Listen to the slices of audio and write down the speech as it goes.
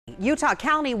Utah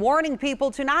County warning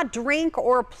people to not drink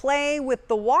or play with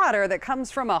the water that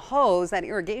comes from a hose, that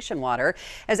irrigation water,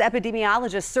 as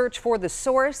epidemiologists search for the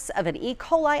source of an E.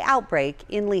 coli outbreak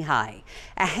in Lehi.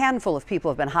 A handful of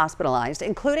people have been hospitalized,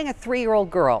 including a 3-year-old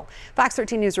girl. Fox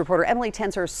 13 News reporter Emily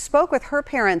Tenser spoke with her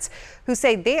parents, who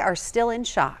say they are still in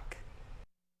shock.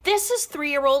 This is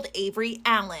 3-year-old Avery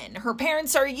Allen. Her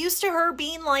parents are used to her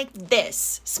being like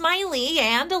this, smiley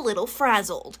and a little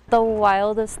frazzled. The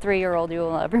wildest 3-year-old you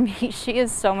will ever meet. She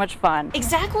is so much fun.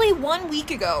 Exactly 1 week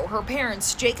ago, her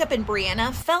parents, Jacob and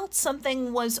Brianna, felt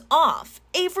something was off.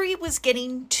 Avery was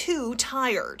getting too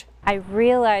tired. I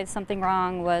realized something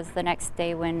wrong was the next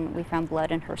day when we found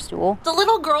blood in her stool. The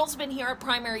little girl's been here at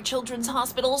Primary Children's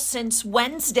Hospital since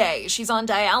Wednesday. She's on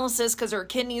dialysis because her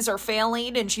kidneys are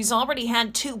failing, and she's already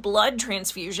had 2 blood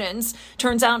transfusions.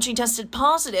 Turns out she tested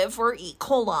positive for E.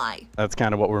 coli. That's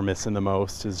kind of what we're missing the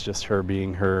most, is just her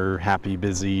being her happy,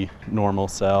 busy, normal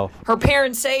self. Her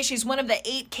parents say she's one of the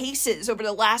 8 cases over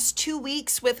the last 2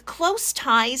 weeks with close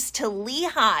ties to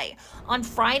Lehi. On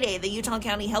Friday, the Utah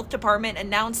County Health Department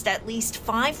announced at least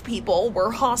 5 people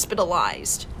were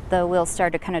hospitalized. The wheels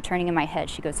started kind of turning in my head.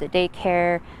 She goes to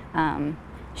daycare.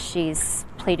 She's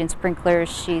played in sprinklers.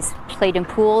 She's played in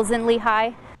pools in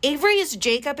Lehi. Avery is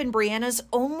Jacob and Brianna's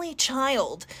only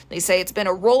child. They say it's been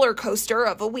a roller coaster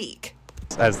of a week.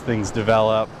 As things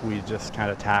develop, we just kind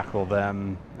of tackle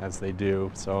them as they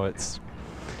do. So it's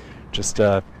just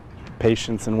a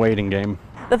patience and waiting game.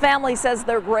 The family says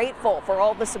they're grateful for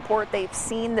all the support they've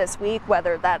seen this week,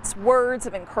 whether that's words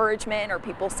of encouragement or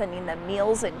people sending them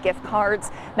meals and gift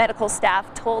cards. Medical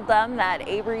staff told them that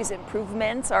Avery's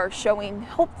improvements are showing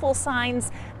hopeful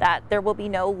signs that there will be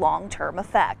no long-term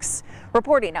effects.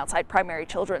 Reporting outside Primary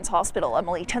Children's Hospital,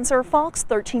 Emily Tenser, Fox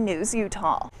 13 News,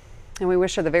 Utah. And we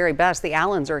wish her the very best. The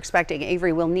Allens are expecting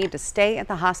Avery will need to stay at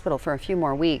the hospital for a few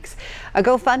more weeks. A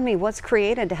GoFundMe was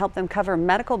created to help them cover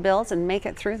medical bills and make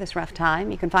it through this rough time.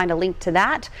 You can find a link to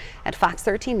that at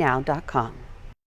fox13now.com.